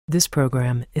This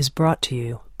program is brought to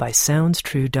you by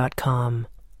SoundsTrue.com.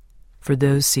 For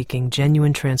those seeking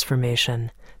genuine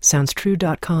transformation,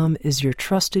 SoundsTrue.com is your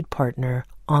trusted partner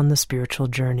on the spiritual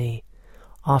journey,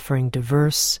 offering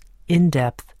diverse,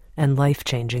 in-depth, and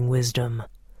life-changing wisdom.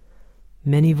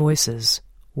 Many voices,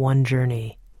 one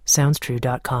journey.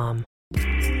 SoundsTrue.com.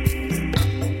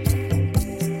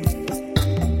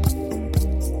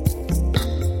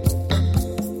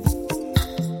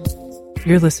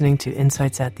 You're listening to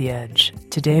Insights at the Edge.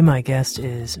 Today my guest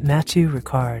is Matthieu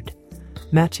Ricard.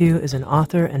 Matthieu is an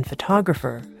author and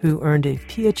photographer who earned a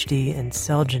PhD in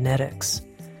cell genetics.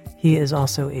 He is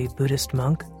also a Buddhist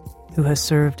monk who has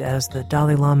served as the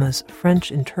Dalai Lama's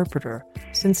French interpreter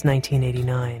since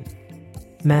 1989.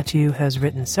 Matthieu has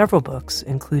written several books,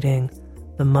 including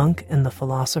The Monk and the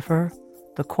Philosopher,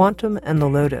 The Quantum and the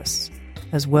Lotus,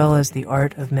 as well as The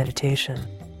Art of Meditation.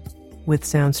 With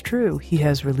Sounds True, he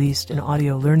has released an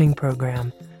audio learning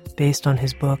program based on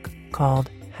his book called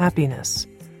Happiness,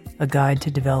 a guide to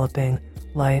developing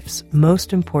life's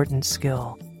most important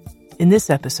skill. In this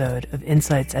episode of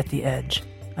Insights at the Edge,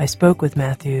 I spoke with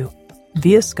Matthieu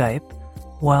via Skype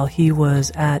while he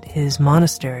was at his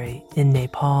monastery in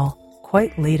Nepal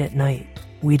quite late at night.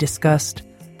 We discussed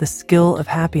the skill of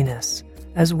happiness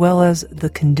as well as the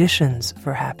conditions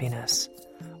for happiness.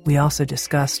 We also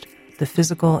discussed the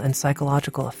physical and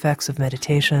psychological effects of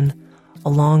meditation,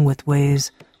 along with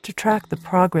ways to track the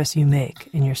progress you make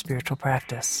in your spiritual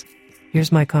practice.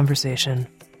 Here's my conversation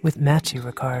with Matthieu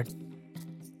Ricard.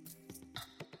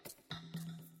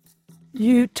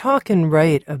 You talk and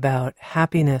write about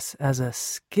happiness as a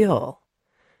skill.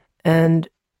 And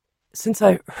since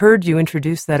I heard you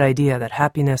introduce that idea that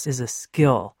happiness is a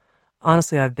skill,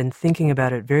 honestly, I've been thinking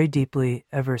about it very deeply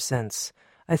ever since.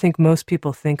 I think most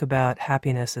people think about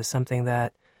happiness as something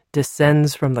that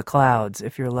descends from the clouds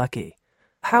if you're lucky.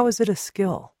 How is it a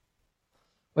skill?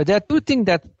 Well, there are two things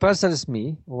that puzzles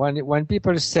me. When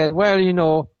people say, well,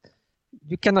 you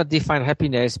cannot define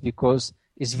happiness because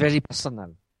it's very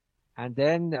personal. And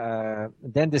then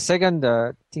the second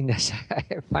thing that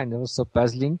I find also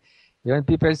puzzling, when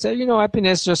people say,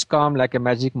 happiness just comes like a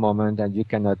magic moment and you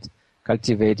cannot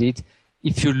cultivate it.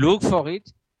 If you look for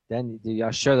it, then you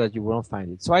are sure that you won't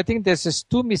find it. So I think there's just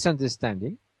two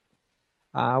misunderstandings.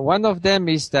 One of them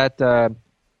is that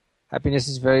happiness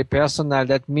is very personal.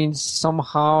 That means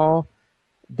somehow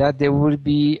that there will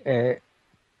be I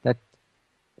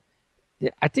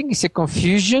think it's a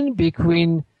confusion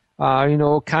between,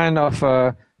 kind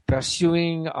of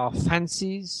pursuing our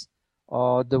fancies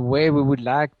or the way we would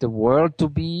like the world to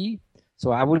be.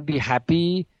 So I would be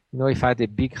happy, if I had a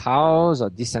big house or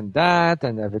this and that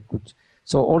and have a good...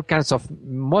 So all kinds of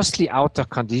mostly outer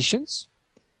conditions,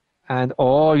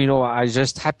 or I'm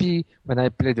just happy when I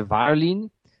play the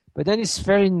violin, but then it's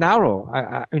very narrow.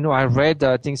 I read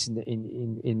things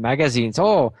in magazines.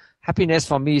 Oh, happiness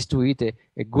for me is to eat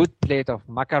a good plate of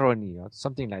macaroni or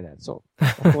something like that. So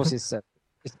of course it's a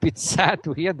bit sad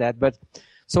to hear that, but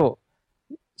so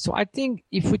I think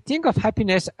if we think of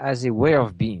happiness as a way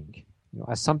of being,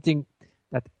 as something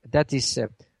that is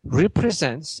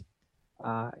represents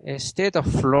a state of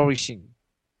flourishing,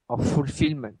 of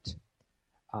fulfillment,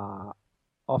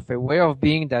 of a way of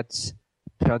being that's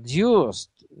produced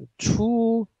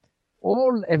through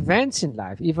all events in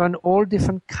life, even all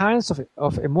different kinds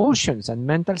of emotions and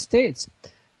mental states.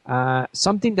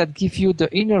 Something that gives you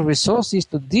the inner resources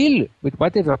to deal with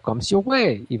whatever comes your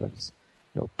way, even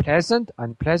pleasant,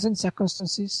 unpleasant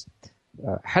circumstances,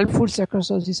 helpful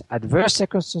circumstances, adverse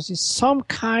circumstances, some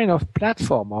kind of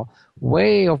platform or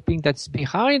way of being that's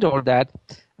behind all that,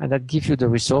 and that gives you the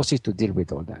resources to deal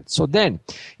with all that. So then,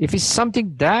 if it's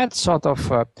something that sort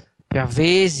of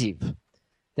pervasive,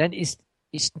 then it's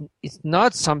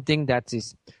not something that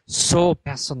is so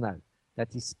personal,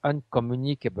 that is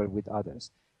uncommunicable with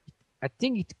others. I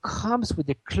think it comes with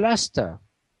a cluster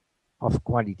of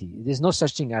quality. There's no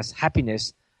such thing as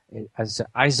happiness as an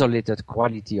isolated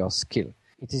quality or skill.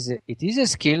 It is a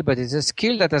skill, but it's a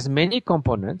skill that has many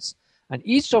components, and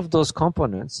each of those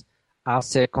components are,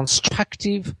 say,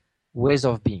 constructive ways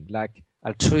of being, like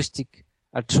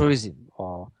altruism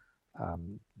or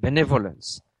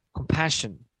benevolence,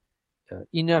 compassion,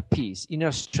 inner peace,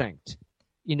 inner strength,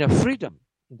 inner freedom,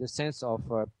 in the sense of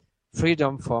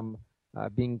freedom from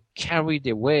being carried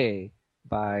away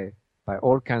by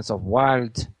all kinds of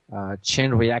wild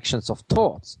chain reactions of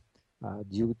thoughts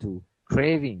due to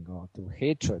craving or to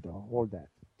hatred or all that.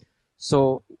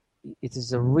 So it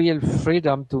is a real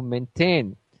freedom to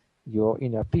maintain your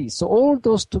inner peace. So all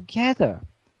those together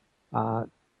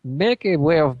make a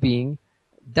way of being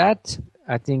that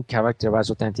I think, characterize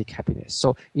authentic happiness.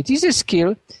 So it is a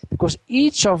skill because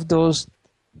each of those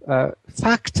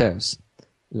factors,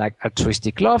 like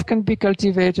altruistic love, can be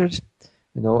cultivated.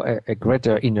 A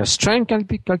greater inner strength can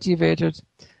be cultivated.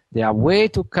 There are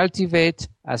ways to cultivate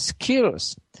as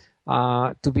skills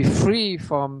to be free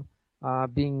from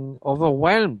being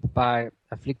overwhelmed by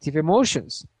afflictive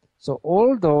emotions. So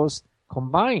all those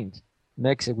combined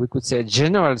makes, we could say, a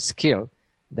general skill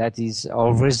that is,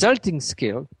 or resulting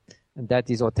skill, and that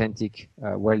is authentic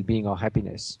well-being or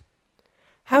happiness.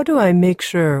 How do I make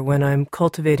sure when I'm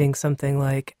cultivating something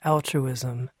like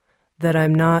altruism that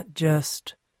I'm not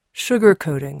just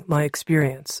sugarcoating my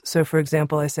experience? So, for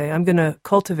example, I say, I'm going to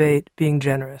cultivate being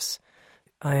generous.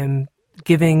 I am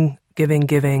giving,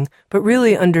 but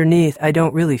really underneath, I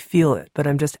don't really feel it, but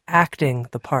I'm just acting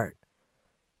the part.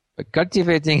 But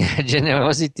cultivating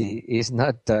generosity is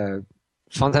not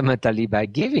fundamentally by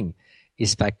giving.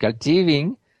 It's by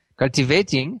cultivating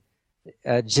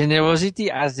generosity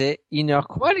as an inner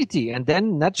quality, and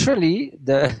then naturally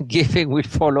the giving will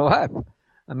follow up.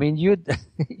 I mean, you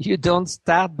don't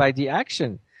start by the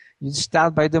action, you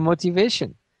start by the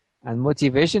motivation, and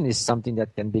motivation is something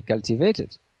that can be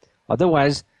cultivated.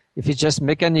 Otherwise, if it's just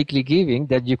mechanically giving,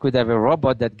 then you could have a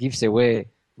robot that gives away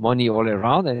money all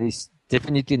around, and it's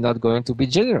definitely not going to be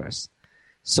generous.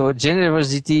 So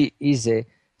generosity is a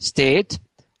state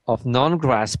of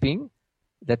non-grasping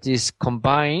that is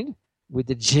combined with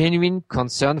a genuine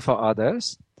concern for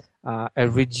others, a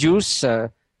reduced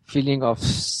feeling of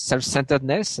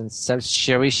self-centeredness and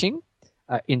self-cherishing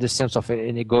in the sense of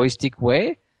an egoistic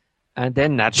way. And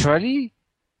then naturally,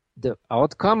 the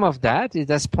outcome of that is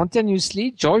that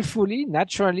spontaneously, joyfully,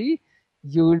 naturally,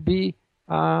 you will be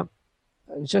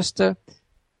just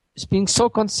being so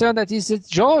concerned that it's a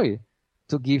joy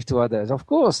to give to others. Of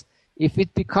course, if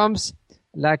it becomes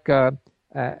like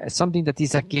something that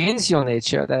is against your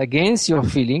nature, that against your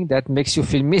feeling, that makes you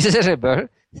feel miserable,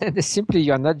 then simply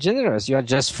you are not generous. You are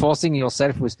just forcing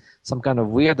yourself with some kind of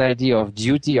weird idea of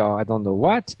duty or I don't know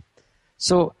what.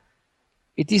 So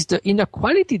it is the inner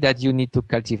quality that you need to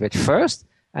cultivate first,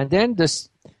 and then the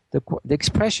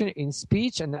expression in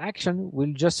speech and action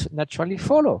will just naturally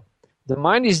follow. The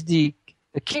mind is the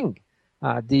king.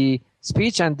 The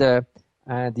speech and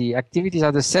the activities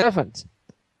are the servant.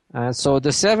 So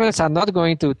the servants are not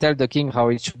going to tell the king how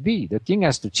it should be. The king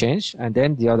has to change, and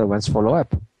then the other ones follow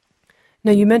up.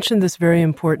 Now, you mentioned this very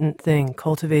important thing,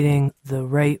 cultivating the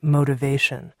right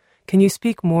motivation. Can you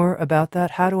speak more about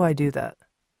that? How do I do that?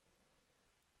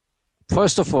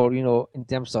 First of all, in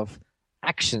terms of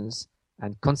actions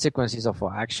and consequences of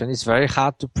our action, it's very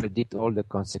hard to predict all the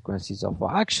consequences of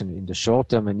our action in the short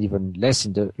term and even less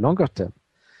in the longer term.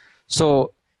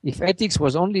 So if ethics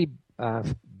was only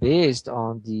based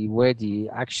on the way the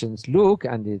actions look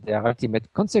and their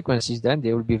ultimate consequences, then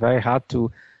they will be very hard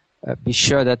to be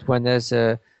sure that one is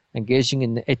engaging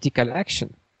in ethical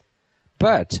action.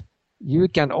 But you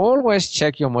can always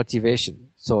check your motivation.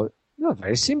 So,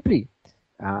 very simply,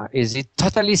 is it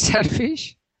totally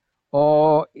selfish,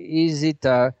 or is it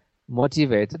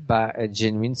motivated by a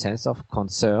genuine sense of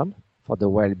concern for the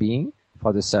well-being,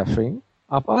 for the suffering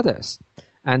of others?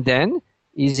 And then,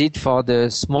 is it for the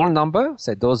small number,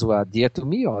 say those who are dear to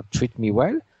me or treat me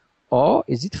well, or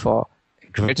is it for a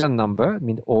greater number, I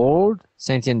mean all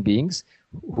sentient beings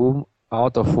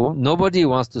out of whom nobody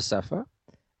wants to suffer,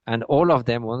 and all of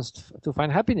them wants to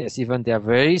find happiness, even they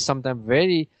are sometimes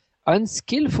very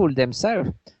unskillful themselves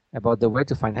about the way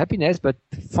to find happiness, but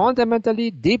fundamentally,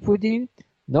 deep within,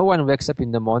 no one wakes up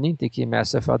in the morning thinking, I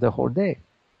suffer the whole day.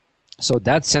 So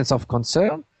that sense of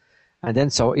concern. And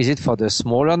then, so is it for the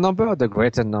smaller number or the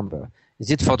greater number? Is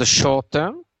it for the short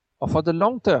term or for the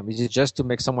long term? Is it just to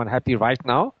make someone happy right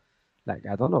now? Like,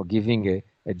 I don't know, giving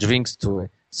a drinks to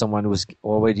someone who's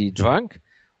already drunk,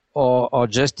 or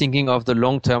just thinking of the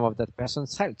long term of that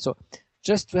person's health. So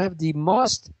just to have the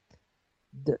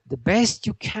best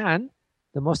you can,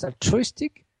 the most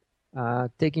altruistic,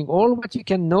 taking all what you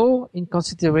can know in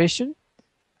consideration,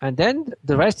 and then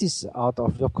the rest is out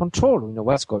of your control.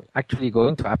 What's actually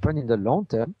going to happen in the long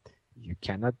term, you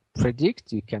cannot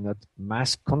predict, you cannot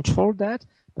mass control that,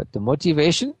 but the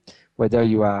motivation, whether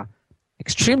you are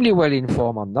extremely well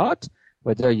informed or not,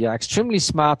 whether you are extremely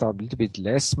smart or a little bit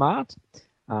less smart,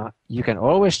 you can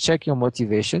always check your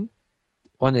motivation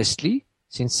honestly,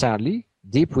 sincerely,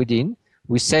 deep within.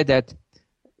 We say that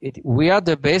we are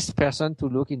the best person to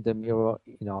look in the mirror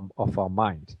of our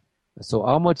mind. So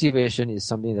our motivation is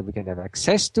something that we can have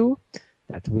access to,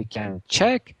 that we can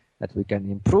check, that we can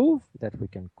improve, that we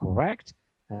can correct,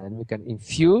 and we can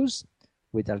infuse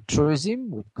with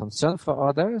altruism, with concern for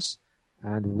others,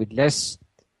 and with less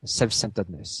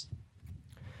self-centeredness.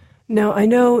 Now, I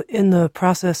know in the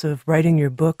process of writing your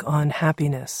book on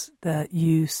happiness that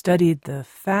you studied the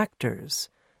factors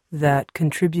that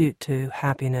contribute to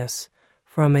happiness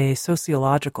from a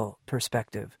sociological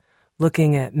perspective,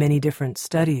 looking at many different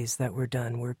studies that were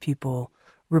done where people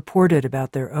reported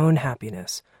about their own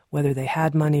happiness, whether they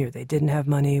had money or they didn't have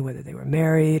money, whether they were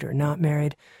married or not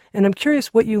married. And I'm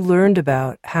curious what you learned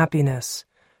about happiness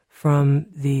from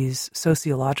these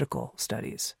sociological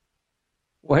studies.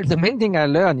 Well, the main thing I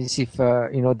learned is if,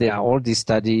 there are all these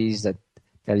studies that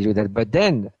tell you that, but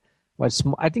then what's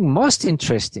I think most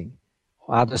interesting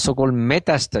are the so-called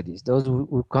meta studies, those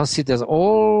who consider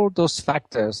all those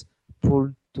factors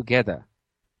pulled together.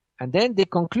 And then they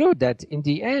conclude that in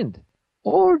the end,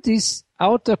 all these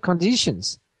outer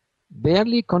conditions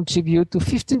barely contribute to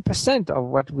 15% of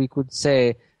what we could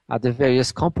say are the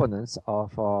various components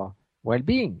of our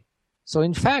well-being. So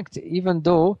in fact, even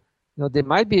though there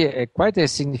might be quite a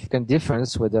significant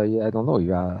difference whether you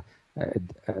are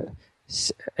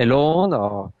alone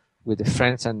or with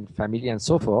friends and family and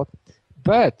so forth,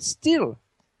 but still,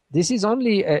 this is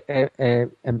only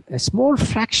a small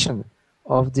fraction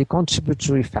of the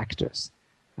contributory factors.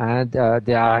 And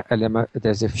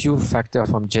there's a few factors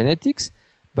from genetics,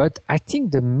 but I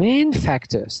think the main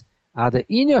factors are the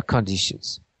inner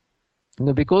conditions,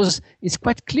 because it's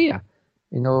quite clear.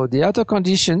 The outer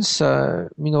conditions,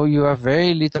 you have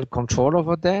very little control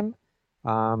over them.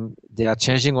 They are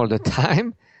changing all the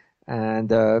time, and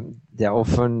they're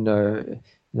often,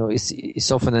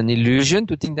 it's often an illusion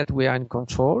to think that we are in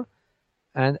control.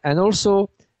 And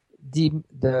also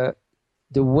the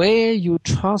way you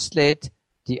translate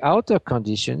the outer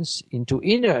conditions into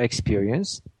inner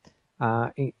experience,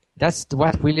 that's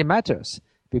what really matters,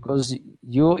 because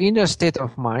your inner state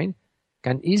of mind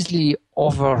can easily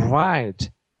override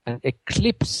and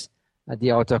eclipse the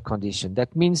outer condition.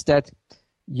 That means that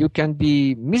you can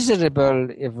be miserable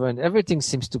when everything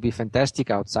seems to be fantastic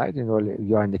outside.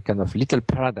 You are in a kind of little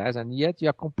paradise, and yet you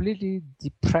are completely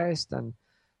depressed and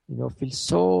feel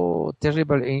so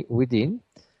terrible within.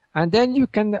 And then you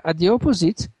can, at the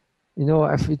opposite,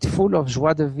 if it's full of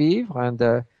joie de vivre and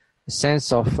a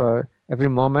sense of every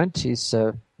moment is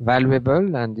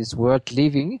valuable and is worth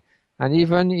living. And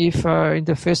even if in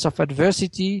the face of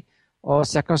adversity or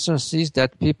circumstances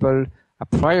that people a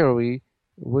priori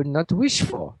would not wish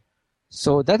for.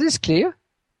 So that is clear.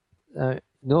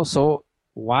 So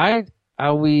why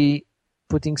are we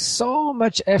putting so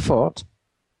much effort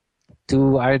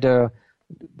to either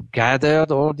gather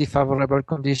all the favorable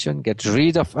conditions, get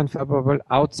rid of unfavorable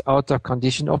outer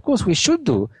condition? Of course, we should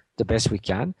do the best we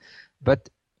can, but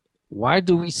why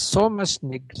do we so much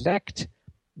neglect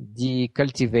the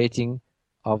cultivating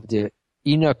of the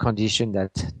inner condition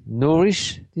that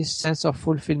nourish this sense of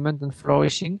fulfillment and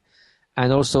flourishing?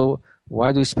 And also,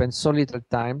 why do we spend so little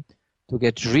time to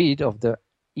get rid of the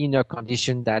inner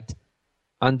condition that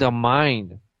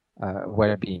undermine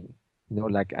well-being?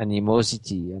 Like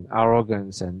animosity and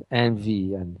arrogance and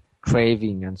envy and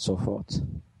craving and so forth.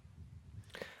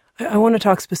 I want to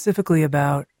talk specifically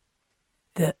about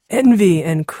the envy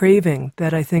and craving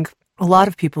that I think a lot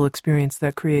of people experience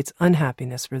that creates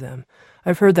unhappiness for them.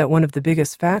 I've heard that one of the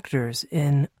biggest factors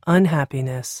in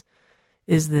unhappiness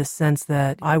is this sense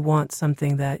that I want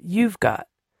something that you've got,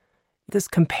 this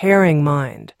comparing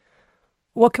mind.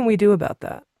 What can we do about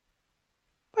that?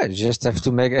 Well, you just have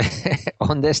to make an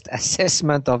honest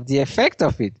assessment of the effect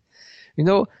of it.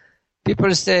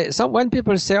 People say, when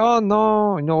people say, oh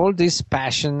no, all these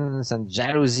passions and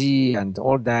jealousy and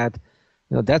all that,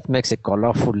 that makes a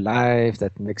colorful life,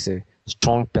 that makes a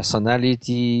strong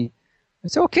personality. I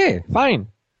say, okay, fine.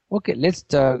 Okay, let's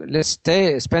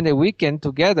spend a weekend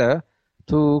together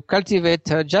to cultivate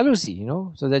jealousy,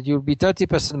 so that you'll be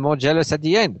 30% more jealous at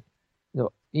the end.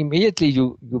 Immediately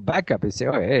you back up and say,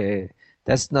 oh, hey,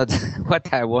 that's not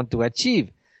what I want to achieve.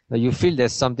 You feel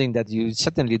there's something that you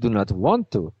certainly do not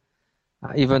want to,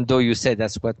 even though you say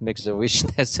that's what makes the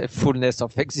richness a fullness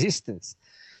of existence.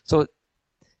 So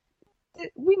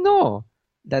we know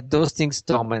that those things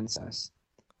torment us.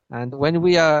 And when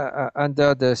we are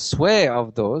under the sway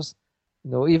of those,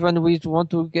 even we want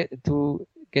to get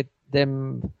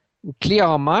them, clear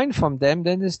our mind from them,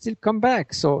 then they still come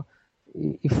back. So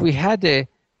if we had a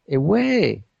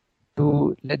way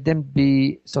to let them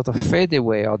be sort of fade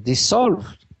away or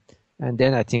dissolved, and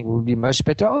then I think we'll be much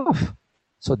better off.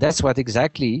 So that's what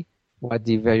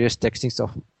the various techniques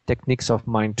of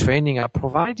mind training are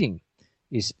providing,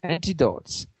 is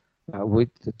antidotes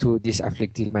to these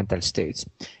afflictive mental states,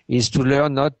 is to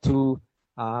learn not to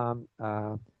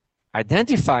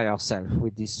identify ourselves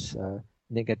with this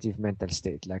negative mental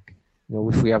state. Like,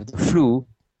 if we have the flu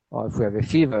or if we have a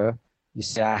fever, You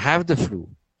say, I have the flu,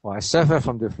 or I suffer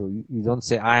from the flu. You don't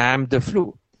say, I am the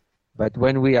flu. But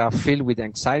when we are filled with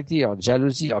anxiety or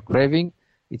jealousy or craving,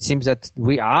 it seems that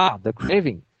we are the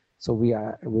craving. So we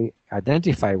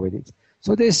identify with it.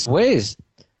 So there's ways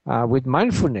with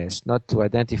mindfulness not to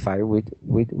identify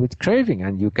with craving.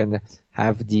 And you can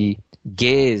have the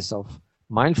gaze of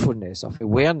mindfulness, of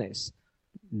awareness,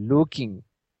 looking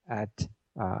at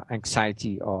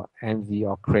anxiety or envy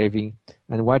or craving.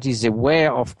 And what is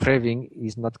aware of craving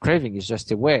is not craving, it's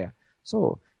just aware.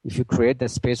 So if you create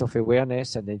that space of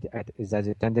awareness, and it has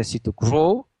a tendency to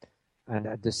grow, and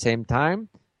at the same time,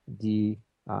 the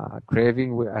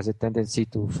craving has a tendency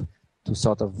to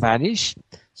sort of vanish.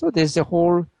 So there's a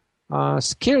whole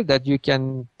skill that you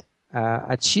can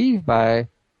achieve by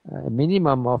a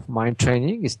minimum of mind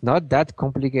training. It's not that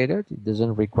complicated. It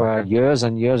doesn't require years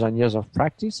and years and years of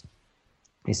practice.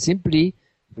 It simply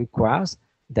requires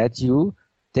that you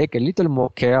take a little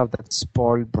more care of that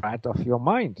spoiled brat of your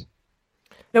mind.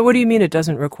 Now, what do you mean it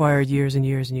doesn't require years and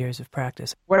years and years of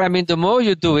practice? Well, I mean, the more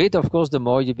you do it, of course, the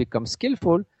more you become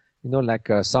skillful. Like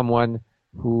someone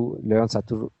who learns how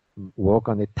to walk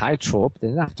on a tightrope,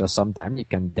 then after some time you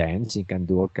can dance, you can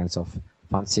do all kinds of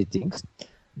fancy things.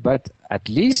 But at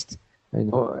least,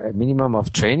 a minimum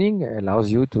of training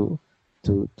allows you to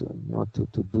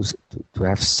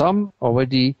have some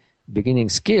already beginning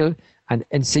skill, and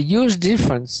it's a huge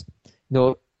difference.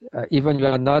 Even you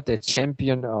are not a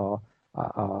champion or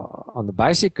on the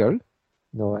bicycle,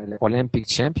 an Olympic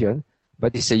champion,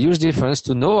 but it's a huge difference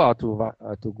to know how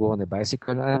to go on a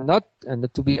bicycle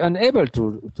and to be unable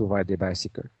to ride a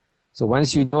bicycle. So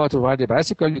once you know how to ride a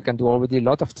bicycle, you can do already a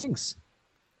lot of things,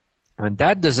 and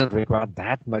that doesn't require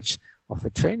that much of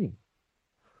a training.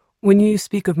 When you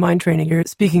speak of mind training, you're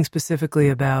speaking specifically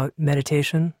about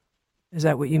meditation. Is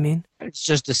that what you mean? It's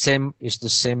just the same. It's the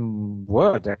same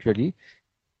word, actually.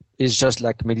 It's just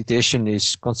like meditation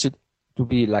is considered to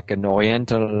be like an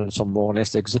Oriental, some more or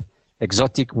less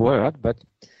exotic word. But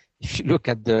if you look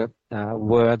at the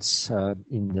words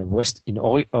in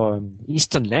the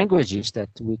Eastern languages that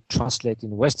we translate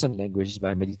in Western languages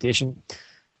by meditation,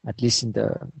 at least in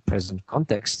the present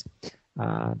context,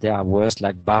 there are words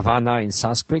like bhavana in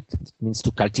Sanskrit. It means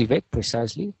to cultivate,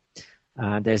 precisely.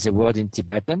 There's a word in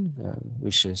Tibetan,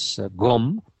 which is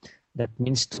gom, that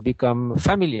means to become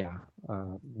familiar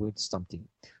with something.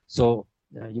 So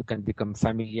you can become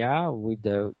familiar with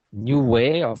the new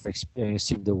way of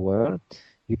experiencing the world.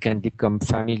 You can become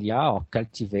familiar or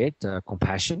cultivate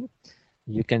compassion.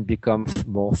 You can become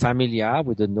more familiar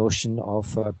with the notion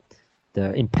of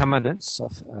the impermanence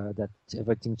of that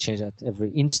everything changes at every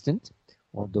instant,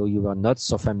 although you were not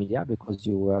so familiar because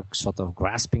you were sort of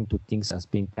grasping to things as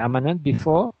being permanent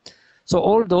before. So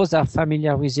all those are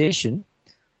familiarization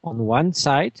on one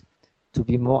side, to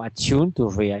be more attuned to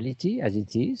reality as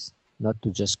it is, not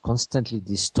to just constantly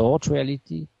distort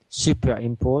reality,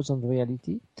 superimpose on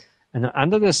reality. And on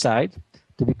the other side,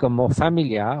 to become more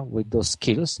familiar with those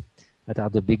skills that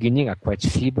at the beginning are quite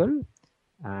feeble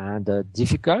and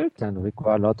difficult and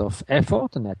require a lot of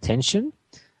effort and attention.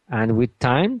 And with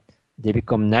time, they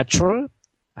become natural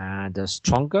and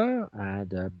stronger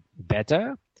and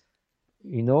better.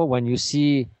 When you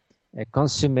see a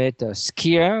consummate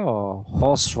skier or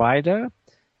horse rider,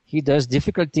 he does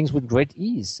difficult things with great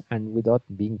ease and without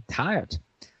being tired.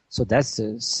 So that's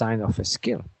a sign of a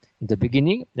skill. In the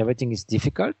beginning, everything is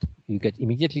difficult. You get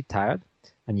immediately tired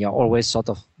and you're always sort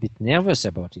of a bit nervous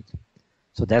about it.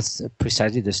 So that's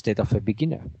precisely the state of a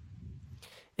beginner.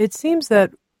 It seems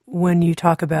that when you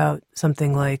talk about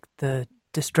something like the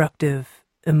destructive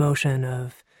emotion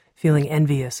of feeling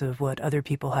envious of what other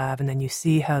people have, and then you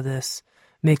see how this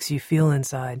makes you feel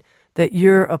inside, that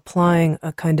you're applying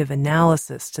a kind of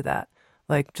analysis to that.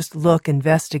 Like, just look,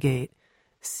 investigate,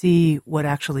 see what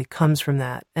actually comes from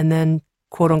that, and then,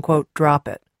 quote unquote, drop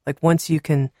it. Like, once you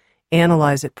can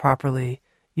analyze it properly,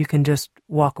 you can just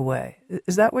walk away.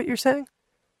 Is that what you're saying?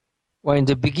 Well, in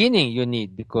the beginning you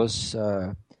need, because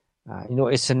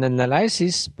it's an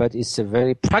analysis, but it's a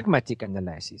very pragmatic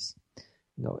analysis.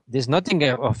 There's nothing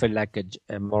of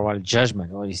a moral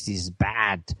judgment, or is this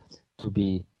bad to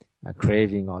be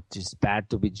craving, or it's bad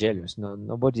to be jealous. No,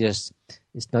 nobody has.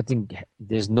 It's nothing.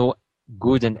 There's no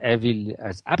good and evil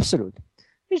as absolute.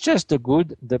 It's just the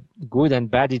good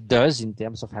and bad it does in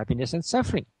terms of happiness and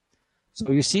suffering.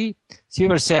 So you see,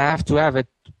 people say I have to have a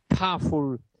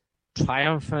powerful,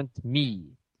 triumphant me.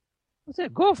 I say,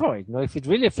 go for it. If it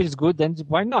really feels good, then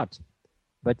why not?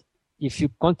 But if you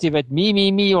cultivate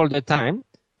me all the time,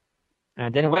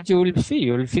 and then what you will feel?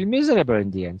 You will feel miserable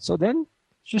in the end. So then you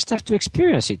just have to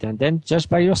experience it, and then just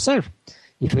by yourself.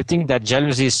 If you think that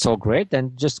jealousy is so great,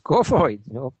 then just go for it.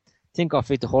 think of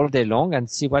it all day long and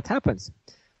see what happens.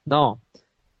 Now,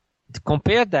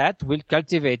 compare that with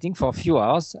cultivating for a few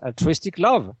hours altruistic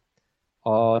love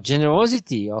or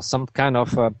generosity or some kind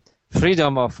of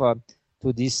freedom of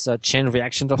to this chain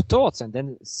reaction of thoughts, and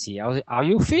then see how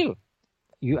you feel.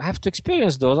 You have to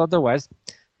experience those, otherwise,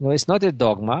 it's not a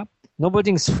dogma.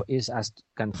 Nobody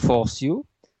can force you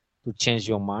to change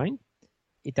your mind.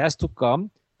 It has to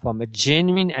come from a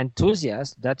genuine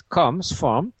enthusiasm that comes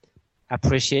from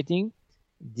appreciating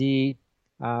the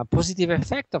positive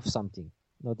effect of something,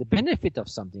 the benefit of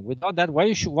something. Without that,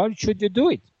 why should you do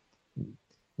it?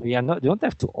 You don't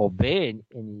have to obey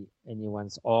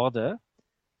anyone's order.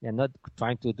 You're not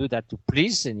trying to do that to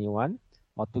please anyone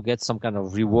or to get some kind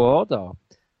of reward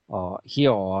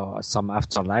or some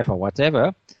afterlife or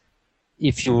whatever.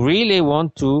 If you really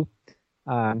want to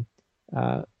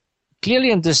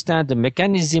clearly understand the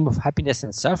mechanism of happiness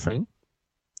and suffering,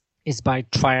 is by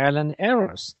trial and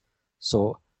errors.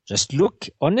 So just look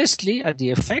honestly at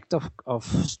the effect of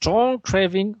strong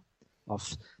craving,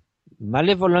 of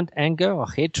malevolent anger or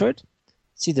hatred.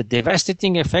 See the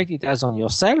devastating effect it has on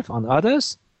yourself, on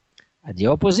others. At the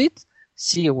opposite,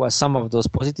 see what some of those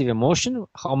positive emotions,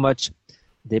 how much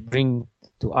they bring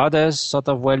to others, sort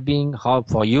of well-being, how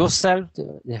for yourself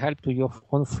they help to your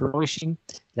own flourishing,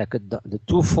 like the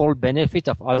twofold benefit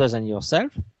of others and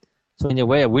yourself. So in a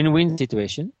way, a win-win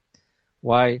situation.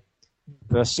 Why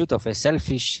pursuit of a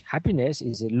selfish happiness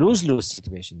is a lose-lose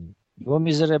situation. You're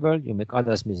miserable, you make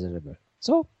others miserable.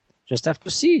 So just have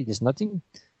to see. There's nothing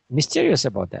mysterious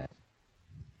about that.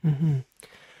 Mm-hmm.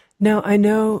 Now, I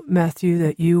know, Matthieu,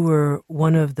 that you were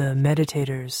one of the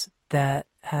meditators that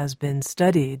has been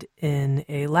studied in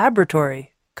a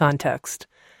laboratory context,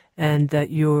 and that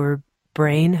your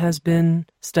brain has been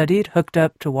studied, hooked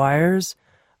up to wires,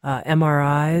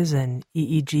 MRIs and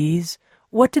EEGs.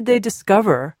 What did they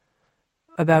discover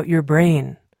about your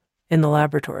brain in the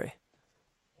laboratory?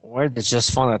 Well, they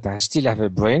just found that I still have a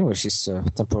brain, which is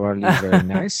temporarily very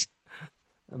nice.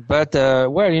 But,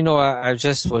 I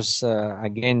just was,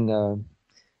 again,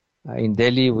 in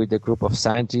Delhi with a group of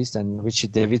scientists, and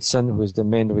Richard Davidson, who is the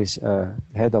main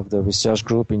head of the research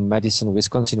group in Madison,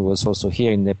 Wisconsin, was also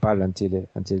here in Nepal until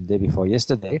the day before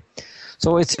yesterday.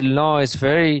 So it's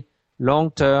very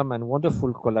long-term and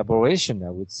wonderful collaboration, I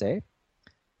would say.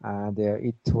 And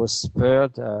it was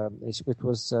spurred, it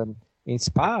was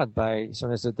inspired by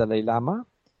the Dalai Lama,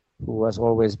 who has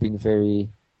always been very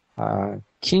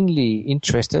keenly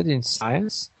interested in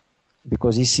science,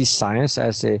 because he sees science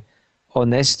as a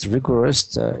honest,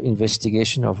 rigorous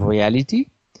investigation of reality,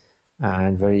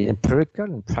 and very empirical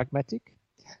and pragmatic.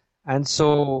 And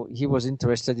so he was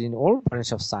interested in all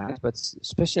branches of science, but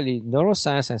especially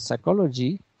neuroscience and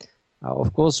psychology,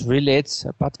 of course, relates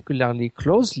particularly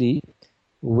closely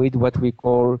with what we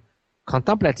call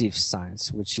contemplative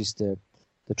science, which is the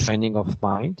training of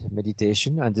mind,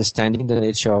 meditation, understanding the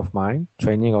nature of mind,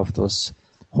 training of those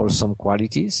wholesome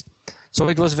qualities. So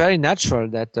it was very natural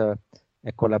that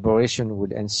a collaboration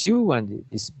would ensue, and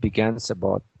this began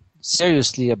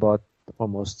seriously about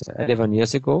almost 11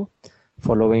 years ago,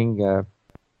 following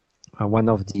one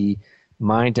of the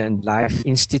Mind and Life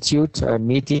Institute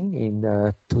meeting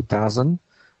in 2000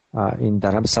 in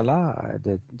Dharamsala,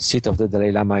 the seat of the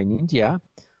Dalai Lama in India,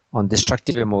 on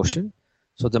destructive emotion.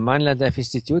 So the Mind and Life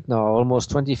Institute, now almost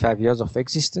 25 years of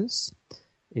existence.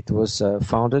 It was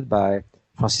founded by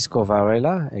Francisco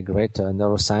Varela, a great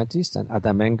neuroscientist, and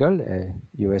Adam Engel, a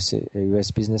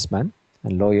US businessman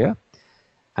and lawyer.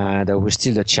 And we're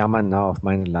still the chairman now of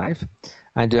Mind and Life.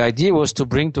 And the idea was to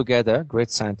bring together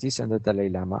great scientists and the Dalai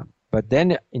Lama. But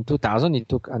then in 2000, it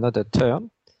took another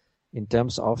turn in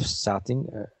terms of starting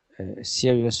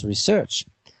serious research.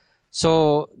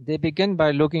 So they began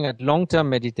by looking at long-term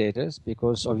meditators,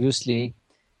 because obviously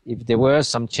if there were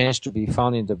some change to be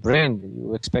found in the brain,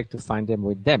 you expect to find them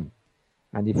with them.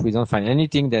 And if we don't find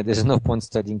anything, then there's no point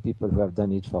studying people who have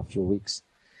done it for a few weeks.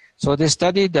 So they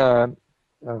studied a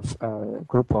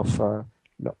group of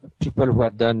people who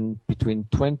had done between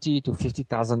 20 to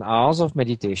 50,000 hours of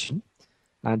meditation.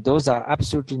 And those are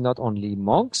absolutely not only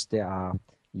monks, they are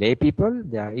lay people.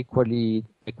 They are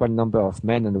equal number of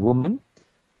men and women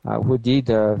who did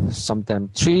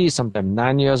sometimes 3, sometimes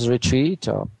 9 years retreat.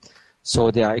 So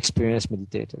they are experienced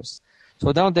meditators.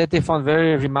 So now that they found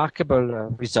very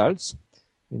remarkable results,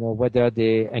 whether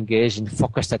they engage in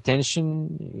focused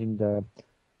attention, in the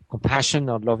compassion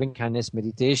or loving kindness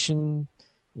meditation,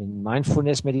 in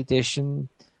mindfulness meditation,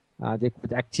 they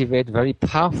could activate very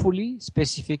powerfully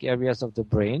specific areas of the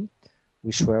brain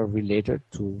which were related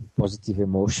to positive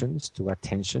emotions, to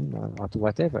attention, or to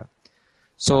whatever.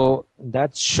 So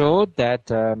that showed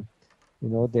that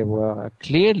there were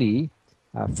clearly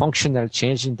functional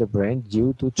change in the brain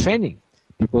due to training.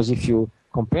 Because if you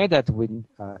compare that with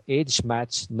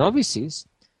age-matched novices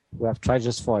who have tried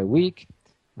just for a week,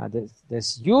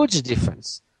 there's huge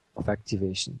difference of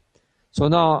activation. So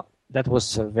now that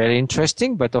was very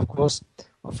interesting, but of course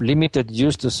of limited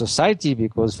use to society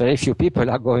because very few people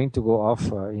are going to go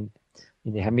off in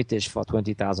the hermitage for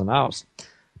 20,000 hours.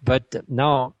 But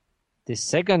now the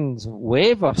second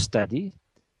wave of study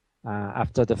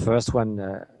after the first one,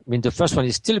 the first one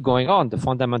is still going on, the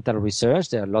fundamental research.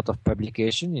 There are a lot of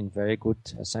publication in very good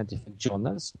scientific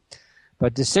journals.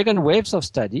 But the second waves of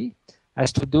study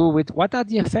has to do with what are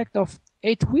the effects of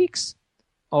 8 weeks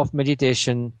of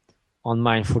meditation on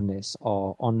mindfulness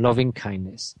or on loving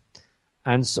kindness.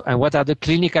 And what are the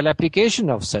clinical application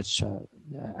of such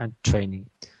training.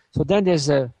 So then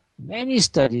there's many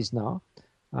studies now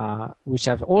which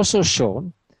have also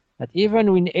shown that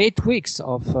even in 8 weeks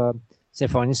of, say,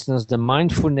 for instance, the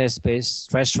mindfulness-based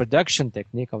stress reduction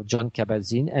technique of John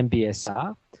Kabat-Zinn,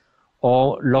 MBSR,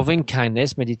 or loving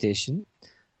kindness meditation,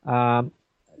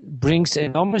 brings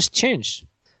enormous change,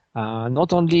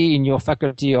 not only in your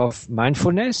faculty of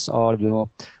mindfulness or your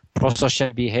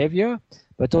prosocial behavior,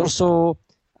 but also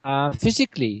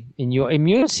physically in your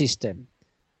immune system,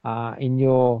 in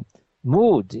your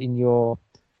mood, in your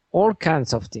all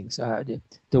kinds of things,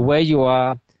 the way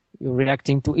you're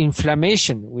reacting to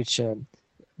inflammation, which and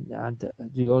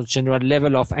your general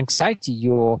level of anxiety,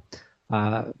 your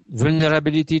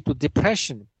vulnerability to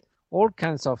depression, all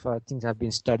kinds of things have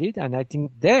been studied. And I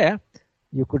think there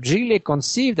you could really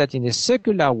conceive that in a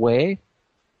circular way,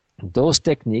 those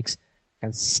techniques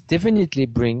can definitely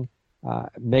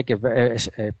make a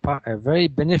very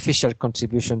beneficial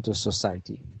contribution to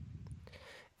society.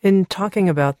 In talking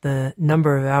about the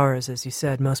number of hours, as you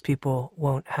said, most people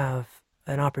won't have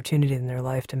an opportunity in their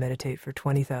life to meditate for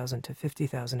 20,000 to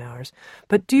 50,000 hours.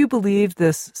 But do you believe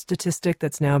this statistic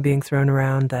that's now being thrown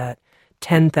around that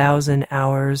 10,000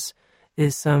 hours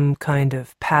is some kind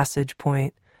of passage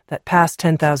point, that past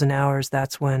 10,000 hours,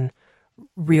 that's when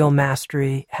real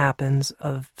mastery happens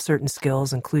of certain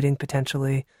skills, including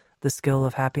potentially the skill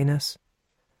of happiness?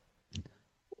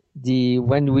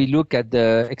 When we look at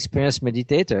the experienced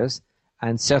meditators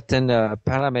and certain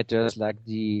parameters like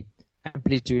the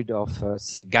amplitude of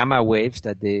gamma waves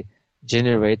that they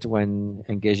generate when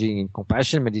engaging in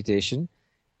compassion meditation,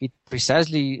 it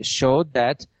precisely showed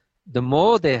that the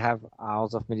more they have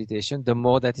hours of meditation, the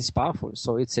more that is powerful.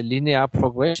 So it's a linear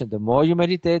progression. The more you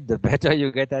meditate, the better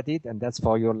you get at it, and that's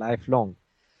for your lifelong.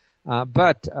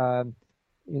 But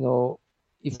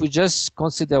if we just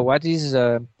consider what is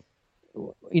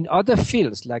in other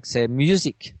fields, like say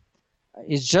music,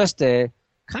 it's just a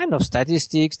kind of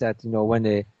statistics that when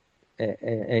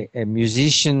a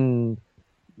musician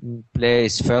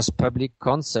plays first public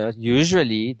concert,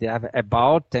 usually they have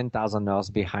about 10,000 hours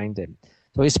behind them.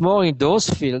 So it's more in those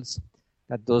fields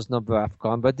that those numbers have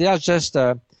come, but they are just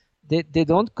they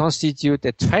don't constitute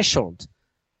a threshold.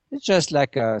 It's just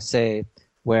like say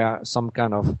where some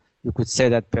kind of, you could say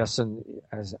that person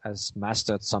has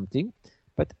mastered something.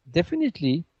 But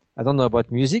definitely, I don't know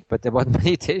about music, but about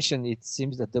meditation, it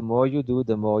seems that the more you do,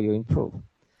 the more you improve.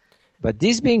 But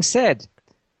this being said,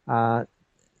 there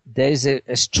is a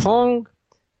strong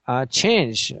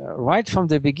change right from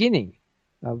the beginning,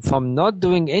 from not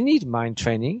doing any mind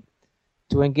training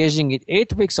to engaging in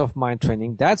 8 weeks of mind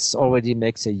training. That's already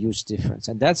makes a huge difference.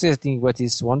 And that's, I think, what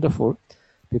is wonderful,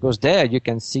 because there you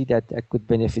can see that it could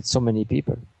benefit so many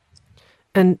people.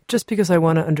 And just because I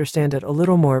want to understand it a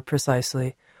little more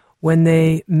precisely, when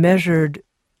they measured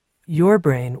your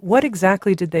brain, what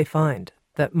exactly did they find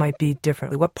that might be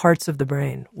differently? What parts of the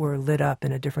brain were lit up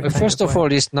in a different kind of way? First of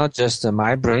all, it's not just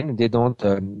my brain.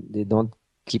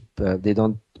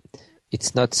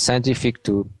 It's not scientific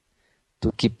to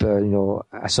keep,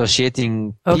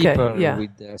 associating people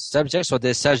with subjects. So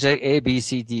the subject A, B,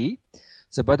 C, D.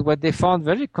 So, but what they found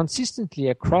very consistently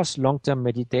across long-term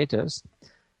meditators,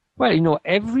 well,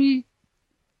 every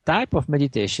type of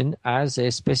meditation has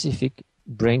a specific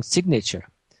brain signature.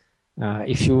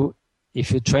 If you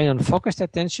train on focused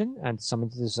attention, and some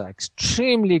meditators are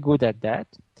extremely good at that,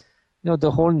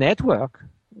 the whole network,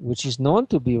 which is known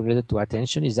to be related to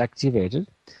attention, is activated,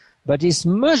 but is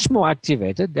much more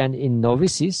activated than in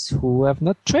novices who have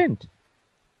not trained.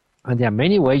 And there are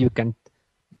many ways you can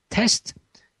test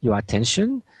your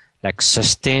attention, like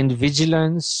sustained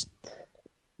vigilance,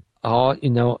 or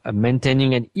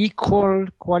maintaining an equal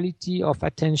quality of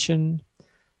attention,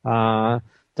 the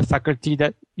faculty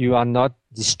that you are not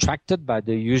distracted by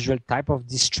the usual type of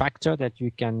distractor that you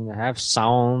can have,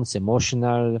 sounds,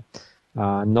 emotional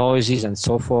noises, and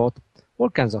so forth,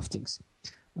 all kinds of things.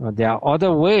 there are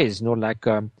other ways, like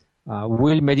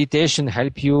will meditation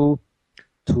help you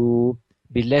to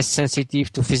be less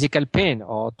sensitive to physical pain,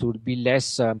 or to be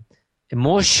less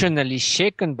emotionally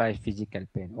shaken by physical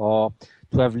pain, or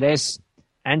to have less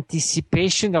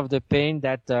anticipation of the pain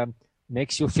that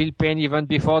makes you feel pain even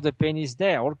before the pain is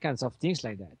there, all kinds of things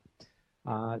like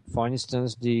that. For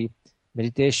instance, the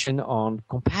meditation on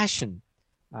compassion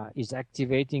is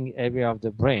activating area of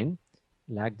the brain,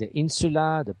 like the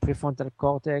insula, the prefrontal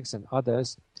cortex, and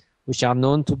others, which are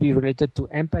known to be related to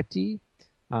empathy,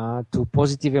 to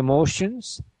positive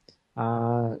emotions.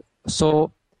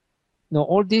 So,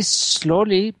 all this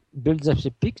slowly builds up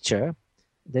a picture.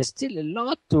 There's still a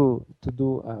lot to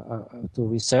do to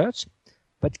research,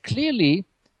 but clearly,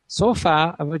 so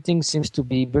far, everything seems to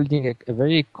be building a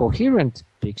very coherent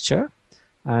picture,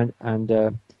 and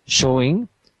showing,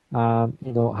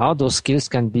 how those skills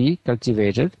can be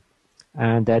cultivated,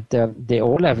 and that they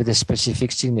all have the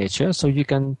specific signature. So you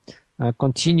can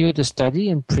continue the study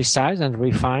and precise and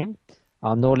refine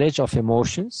our knowledge of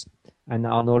emotions and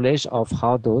our knowledge of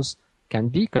how those can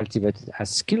be cultivated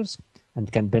as skills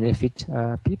and can benefit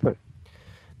people.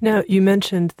 Now, you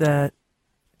mentioned that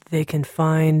they can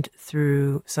find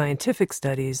through scientific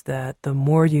studies that the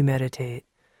more you meditate,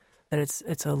 that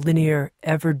it's a linear,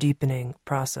 ever-deepening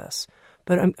process.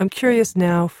 But I'm curious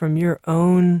now, from your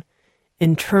own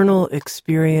internal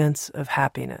experience of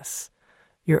happiness,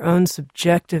 your own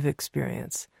subjective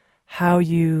experience, how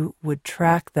you would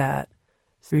track that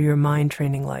through your mind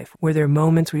training life. Were there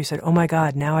moments where you said, "Oh my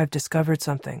God, now I've discovered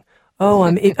something. Oh,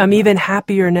 I'm even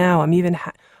happier now.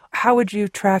 How would you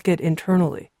track it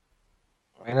internally?"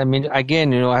 And I mean,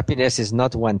 again, happiness is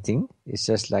not one thing. It's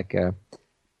just like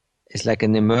it's like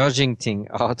an emerging thing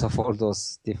out of all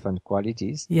those different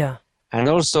qualities. Yeah. And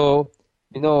also,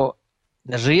 the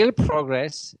real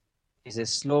progress is a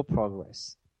slow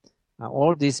progress.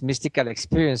 All these mystical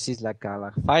experiences, like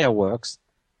fireworks,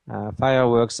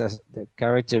 has the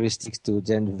characteristics to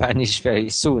then vanish very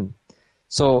soon.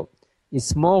 So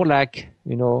it's more like,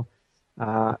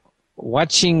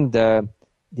 watching the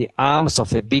arms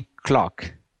of a big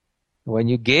clock. When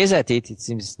you gaze at it, it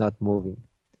seems it's not moving.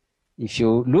 If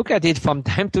you look at it from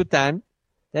time to time,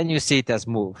 then you see it has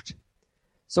moved.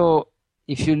 So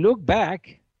if you look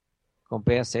back,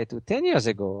 compare, say, to 10 years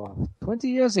ago or 20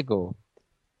 years ago,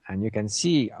 and you can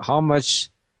see how much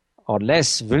or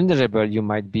less vulnerable you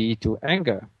might be to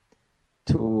anger,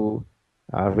 to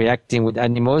reacting with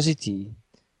animosity,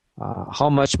 how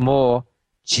much more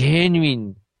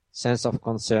genuine sense of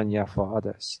concern you have for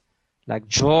others, like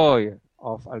joy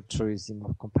of altruism,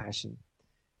 of compassion,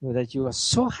 that you are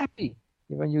so happy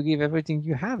when you give everything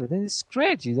you have, then it's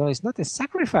great. It's not a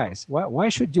sacrifice. Why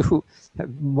should you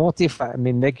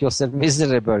make yourself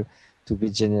miserable to be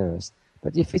generous?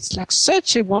 But if it's like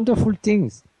such a wonderful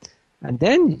thing, and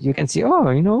then you can see,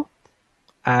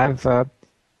 I've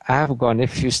gone a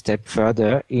few steps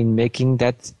further in making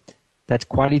that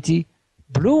quality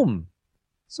bloom.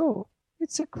 So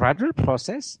it's a gradual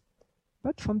process,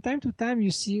 but from time to time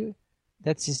you see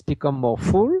that it's become more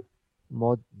full,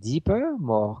 more deeper,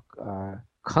 more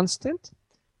constant,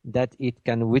 that it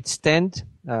can withstand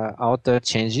outer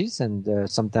changes and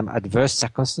sometimes adverse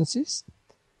circumstances.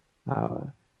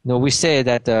 We say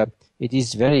that it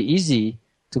is very easy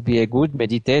to be a good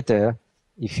meditator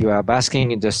if you are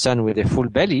basking in the sun with a full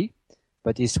belly,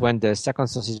 but it's when the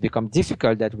circumstances become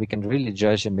difficult that we can really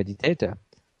judge a meditator.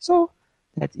 So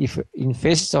that if in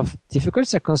face of difficult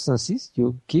circumstances,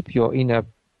 you keep your inner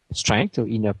strength, your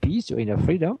inner peace, your inner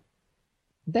freedom,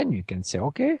 then you can say,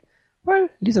 okay, well,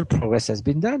 little progress has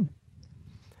been done.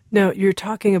 Now, you're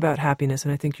talking about happiness,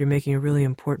 and I think you're making a really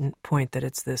important point that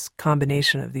it's this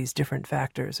combination of these different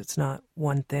factors. It's not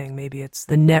one thing. Maybe it's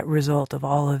the net result of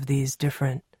all of these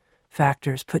different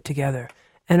factors put together.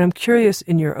 And I'm curious,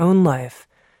 in your own life,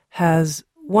 has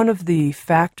one of the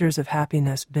factors of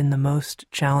happiness been the most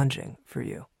challenging for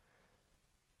you?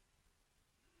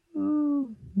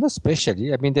 Not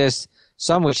especially. I mean, there's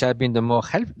some which have been the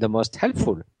most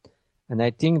helpful. And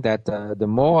I think that the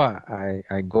more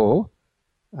I go,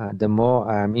 the more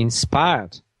I'm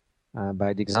inspired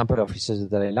by the example of the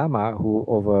Dalai Lama,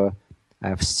 who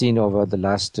I've seen over the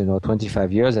last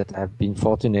 25 years that I've been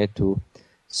fortunate to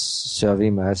serve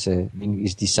him as being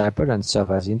his disciple and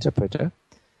serve as interpreter.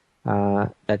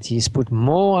 That he's put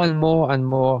more and more and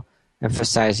more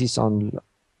emphasis on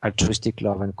altruistic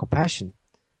love and compassion.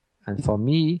 And for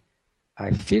me,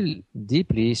 I feel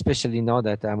deeply, especially now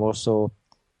that I'm also,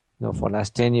 for the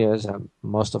last 10 years,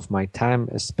 most of my time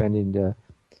is spent in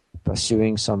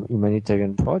pursuing some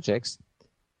humanitarian projects,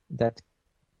 that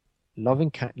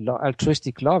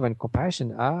altruistic love and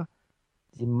compassion are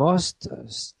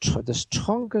the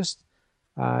strongest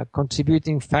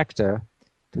contributing factor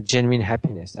to genuine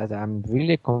happiness. And I'm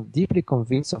really deeply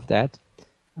convinced of that,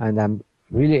 and I'm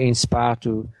really inspired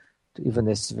to even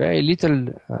it's very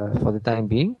little for the time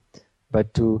being,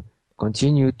 but to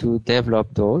continue to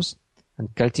develop those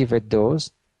and cultivate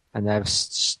those, and I have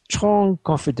strong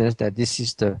confidence that this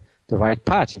is the right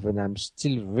path. Even I'm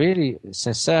still really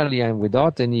sincerely and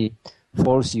without any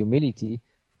false humility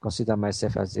consider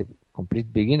myself as a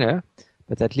complete beginner,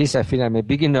 but at least I feel I'm a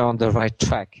beginner on the right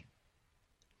track.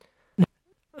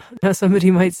 Now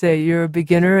somebody might say you're a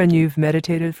beginner and you've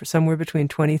meditated for somewhere between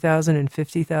 20,000 and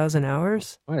 50,000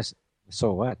 hours? Yes.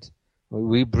 So what?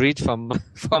 We breathe from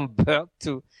birth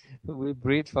to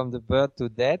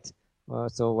death.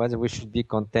 So whether we should be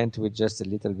content with just a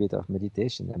little bit of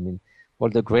meditation. I mean, all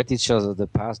the great teachers of the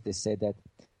past, they say that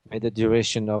may the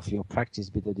duration of your practice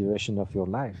be the duration of your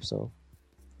life. So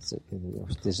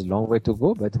there's a long way to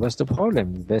go, but what's the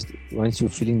problem? Once you're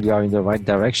feeling you are in the right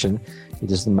direction, it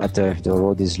doesn't matter if the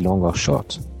road is long or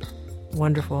short.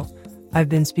 Wonderful. I've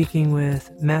been speaking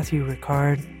with Matthieu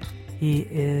Ricard. He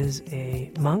is a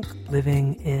monk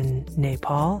living in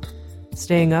Nepal,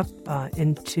 staying up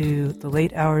into the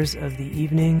late hours of the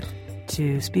evening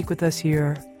to speak with us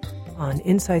here on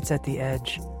Insights at the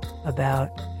Edge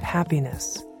about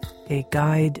happiness, a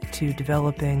guide to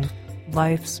developing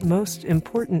life's most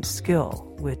important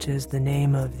skill, which is the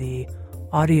name of the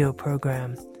audio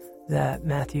program that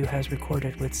Matthieu has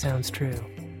recorded with Sounds True.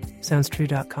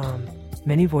 SoundsTrue.com.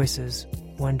 Many voices,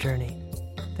 one journey.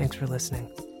 Thanks for listening.